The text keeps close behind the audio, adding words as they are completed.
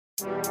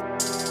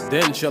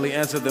Then shall he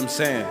answer them,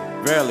 saying,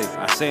 Verily,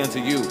 I say unto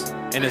you,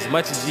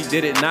 inasmuch as ye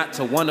did it not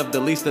to one of the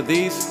least of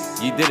these,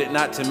 ye did it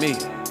not to me.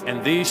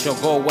 And these shall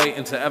go away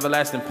into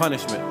everlasting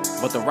punishment,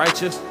 but the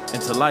righteous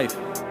into life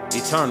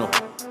eternal.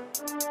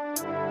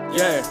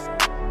 Yeah,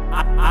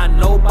 I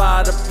know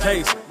by the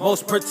pace,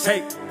 most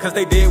partake, cause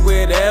they did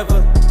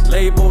whatever.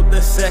 Labeled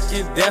the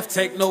second death,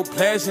 take no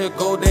pleasure,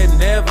 go there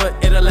never.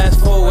 It'll last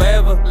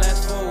forever,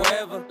 last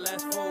forever,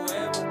 last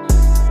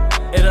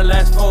forever. It'll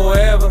last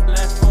forever,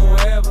 last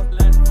forever,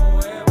 last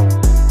forever.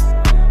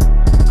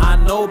 I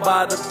know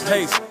by the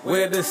place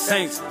where the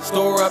saints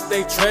store up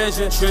their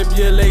treasure.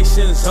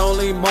 Tribulations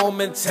only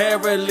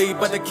momentarily,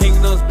 but the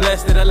kingdom's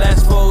blessed. It'll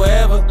last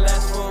forever,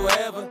 last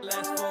forever,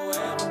 last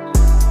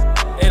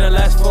forever. It'll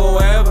last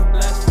forever,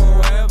 last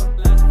forever,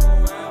 last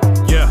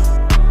forever. Yeah,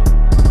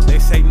 they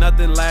say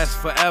nothing lasts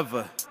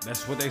forever.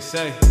 That's what they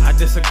say. I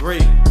disagree.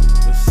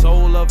 The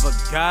soul of a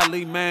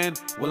godly man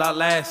will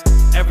outlast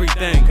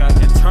everything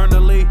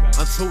eternally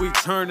unto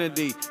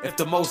eternity. If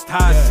the Most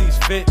High sees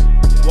fit,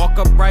 walk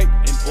upright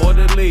and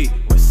orderly.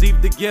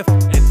 Receive the gift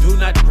and do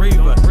not grieve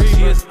her.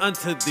 She is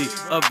unto thee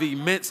of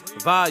immense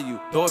value,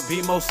 though it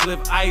be most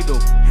live idle.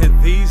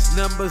 And these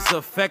numbers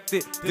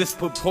affected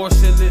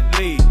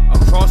disproportionately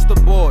across the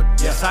board.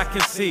 Yes, I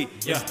can see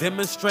it's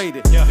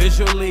demonstrated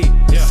visually.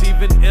 It's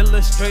even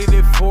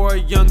illustrated for a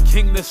young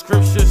king. The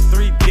scriptures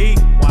 3D.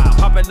 Wow,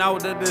 popping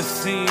out of the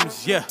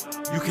seams. Yeah,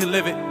 you can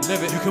live it.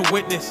 You can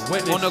witness.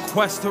 On a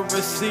quest to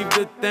receive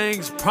the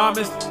things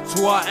promised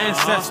to our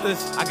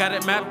ancestors. I got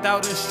it mapped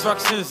out,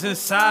 instructions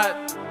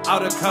inside.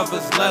 Outer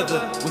covers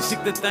leather. We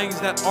seek the things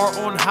that are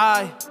on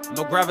high.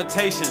 No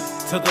gravitation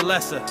to the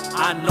lesser.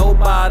 I know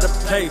by the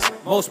pace,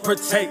 most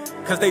partake,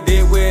 cause they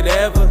did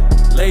whatever.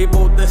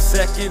 Labeled the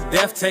second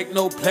death, take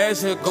no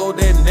pleasure, go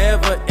there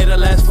never. It'll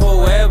last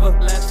forever,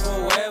 last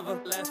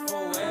forever, last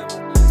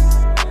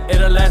forever.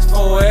 It'll last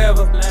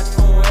forever, last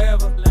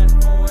forever,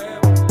 last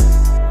forever.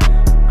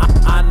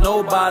 I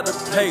know by the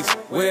place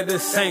where the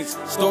saints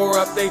store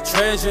up their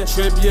treasure.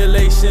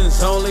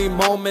 Tribulations only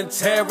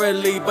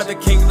momentarily, but the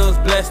kingdom's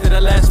blessed.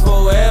 It'll last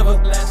forever,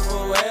 last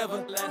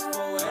forever, last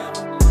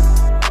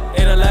forever.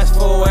 It'll last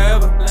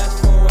forever,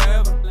 last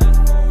forever, last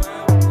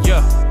forever.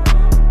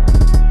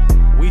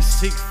 Yeah, we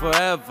seek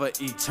forever,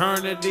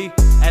 eternity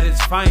at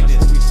its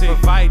finest.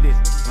 Provided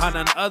by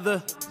none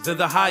other than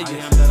the highest.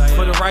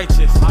 For the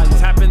righteous,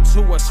 tap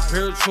into a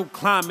spiritual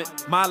climate.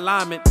 My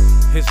alignment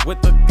is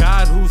with the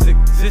God whose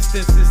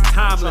existence is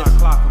timeless.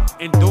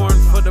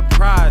 Enduring for the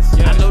prize.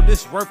 I know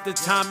this worth the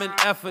time and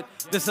effort.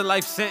 This a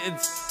life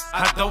sentence,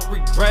 I don't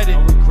regret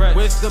it.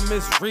 Wisdom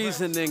is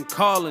reasoning,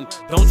 calling.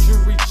 Don't you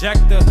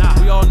reject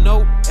her. We all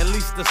know at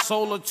least a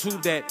soul or two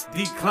that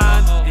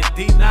declined and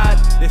denied.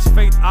 This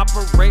faith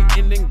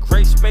operating in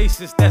great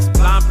spaces, that's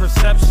blind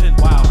perception.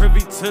 Privy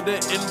to the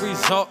end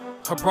result,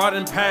 her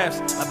broadened paths,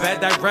 a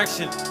bad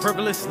direction.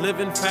 Frivolous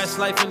living, fast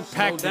life and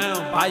packed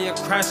down by a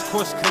crash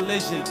course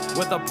collision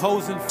with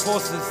opposing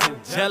forces,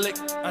 angelic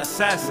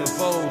assassins.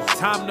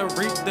 Time to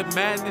reap the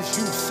madness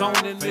you've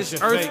sown in this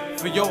earth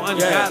for your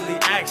ungodly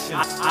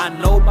actions. I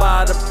know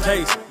by the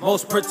pace,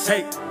 most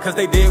partake, cause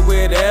they did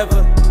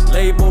whatever.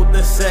 Labeled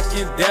the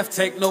second death,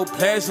 take no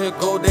pleasure,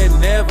 go there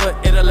never.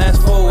 It'll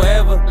last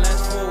forever,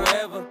 last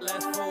forever,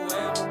 last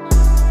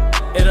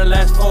forever. It'll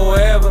last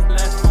forever,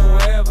 last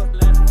forever,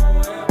 last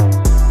forever.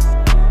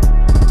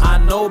 I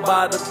know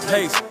by the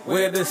place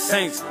where the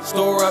saints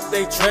store up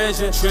their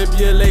treasure.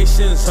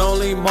 Tribulations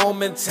only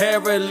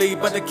momentarily,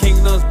 but the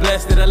kingdom's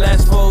blessed. It'll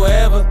last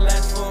forever,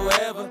 last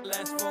forever,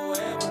 last forever.